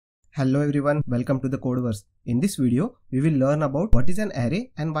Hello everyone, welcome to the Codeverse. In this video, we will learn about what is an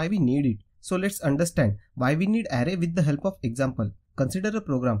array and why we need it. So let's understand why we need array with the help of example. Consider a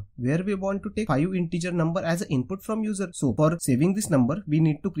program where we want to take 5 integer number as an input from user. So for saving this number, we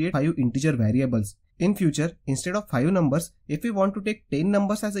need to create 5 integer variables. In future, instead of 5 numbers, if we want to take 10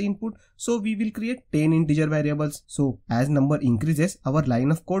 numbers as an input, so we will create 10 integer variables. So as number increases, our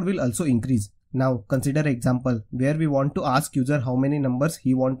line of code will also increase. Now consider example where we want to ask user how many numbers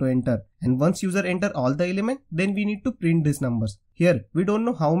he want to enter, and once user enter all the element, then we need to print these numbers. Here we don't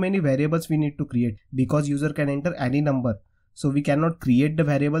know how many variables we need to create because user can enter any number. So we cannot create the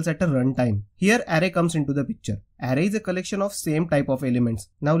variables at a runtime. Here array comes into the picture. Array is a collection of same type of elements.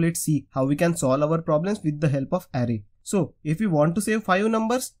 Now let's see how we can solve our problems with the help of array. So if we want to save 5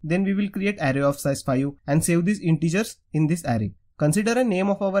 numbers, then we will create array of size 5 and save these integers in this array. Consider a name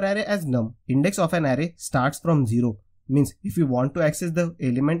of our array as num. Index of an array starts from 0. Means if you want to access the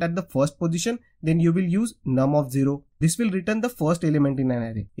element at the first position, then you will use num of 0. This will return the first element in an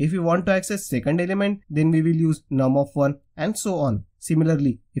array. If you want to access second element, then we will use num of 1 and so on.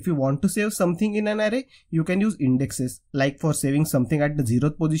 Similarly, if you want to save something in an array, you can use indexes. Like for saving something at the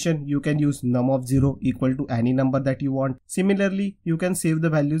 0th position, you can use num of 0 equal to any number that you want. Similarly, you can save the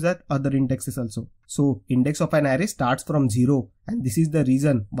values at other indexes also. So index of an array starts from 0, and this is the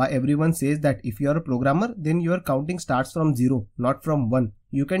reason why everyone says that if you are a programmer, then your counting starts from 0, not from 1.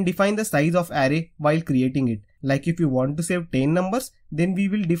 You can define the size of array while creating it. Like if you want to save 10 numbers, then we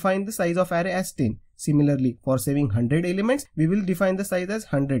will define the size of array as 10. Similarly, for saving 100 elements, we will define the size as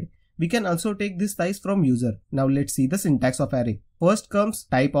 100. We can also take this size from user. Now let's see the syntax of array. First comes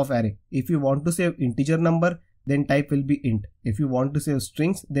type of array. If you want to save integer number, then type will be int. If you want to save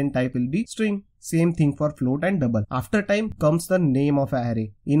strings, then type will be string. Same thing for float and double. After type comes the name of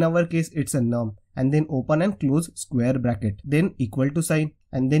array. In our case, it's a num. And then open and close square bracket. Then equal to sign.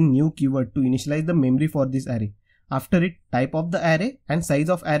 And then new keyword to initialize the memory for this array. After it, type of the array and size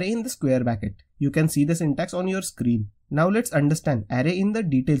of array in the square bracket. You can see the syntax on your screen. Now let's understand array in the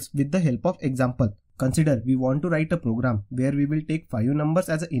details with the help of example. Consider we want to write a program where we will take 5 numbers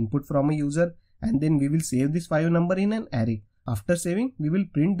as an input from a user, and then we will save this 5 number in an array. After saving, we will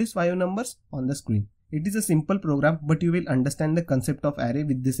print these 5 numbers on the screen. It is a simple program, but you will understand the concept of array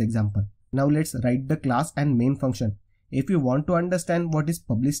with this example. Now let's write the class and main function. If you want to understand what is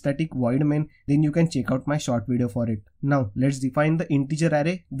public static void main, then you can check out my short video for it. Now let's define the integer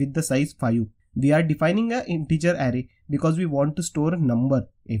array with the size 5. We are defining an integer array because we want to store a number.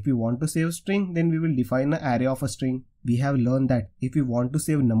 If we want to save string, then we will define an array of a string. We have learned that if we want to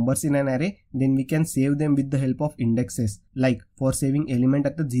save numbers in an array, then we can save them with the help of indexes. Like for saving element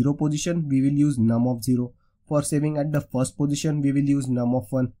at the 0 position, we will use num of 0. For saving at the first position, we will use num of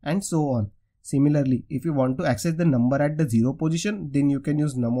 1 and so on. Similarly, if you want to access the number at the 0 position, then you can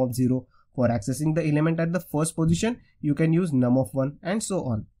use num of 0. For accessing the element at the first position, you can use num of 1 and so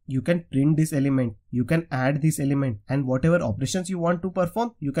on. You can print this element, you can add this element, and whatever operations you want to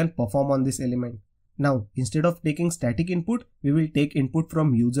perform, you can perform on this element. Now, instead of taking static input, we will take input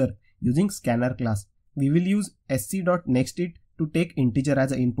from user using scanner class. We will use sc.nextIt to take integer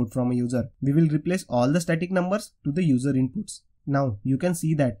as an input from a user. We will replace all the static numbers to the user inputs. Now you can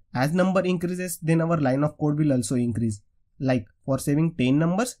see that as number increases, then our line of code will also increase. Like for saving 10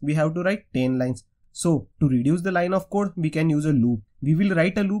 numbers, we have to write 10 lines. So to reduce the line of code, we can use a loop. We will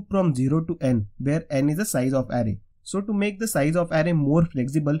write a loop from 0 to n, where n is the size of array. So to make the size of array more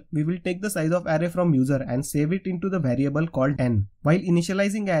flexible, we will take the size of array from user and save it into the variable called n. While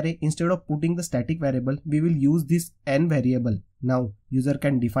initializing array, instead of putting the static variable, we will use this n variable. Now user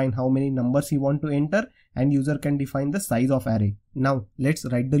can define how many numbers he want to enter, and user can define the size of array. Now let's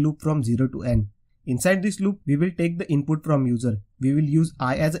write the loop from 0 to n. Inside this loop, we will take the input from user. We will use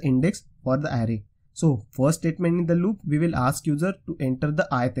I as an index for the array. So first statement in the loop, we will ask user to enter the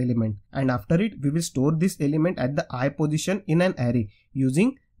ith element, and after it, we will store this element at the I position in an array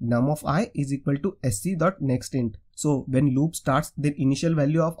using num of I is equal to sc.nextInt. So when loop starts, then initial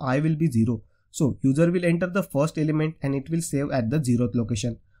value of I will be 0. So user will enter the first element and it will save at the 0th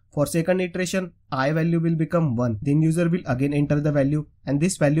location. For second iteration, I value will become 1. Then user will again enter the value and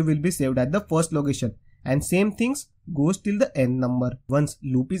this value will be saved at the first location. And same things goes till the n number. Once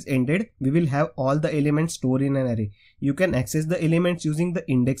loop is ended, we will have all the elements stored in an array. You can access the elements using the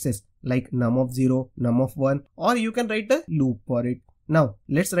indexes like num of 0, num of 1, or you can write a loop for it. Now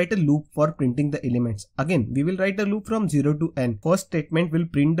let's write a loop for printing the elements. Again, we will write a loop from 0 to n. First statement will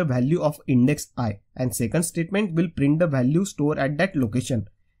print the value of index I, and second statement will print the value stored at that location.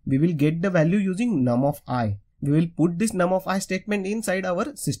 We will get the value using num of I. we will put this num of I statement inside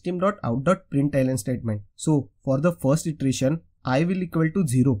our system.out.println statement. So for the first iteration, I will equal to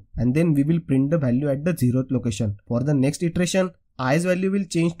 0 and then we will print the value at the 0th location. For the next iteration, i's value will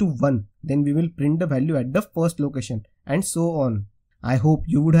change to 1, then we will print the value at the first location, and so on. I hope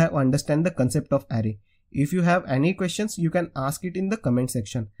you would have understand the concept of array. If you have any questions, you can ask it in the comment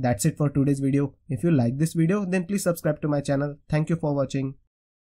section. That's it for today's video. If you like this video, then please subscribe to my channel. Thank you for watching.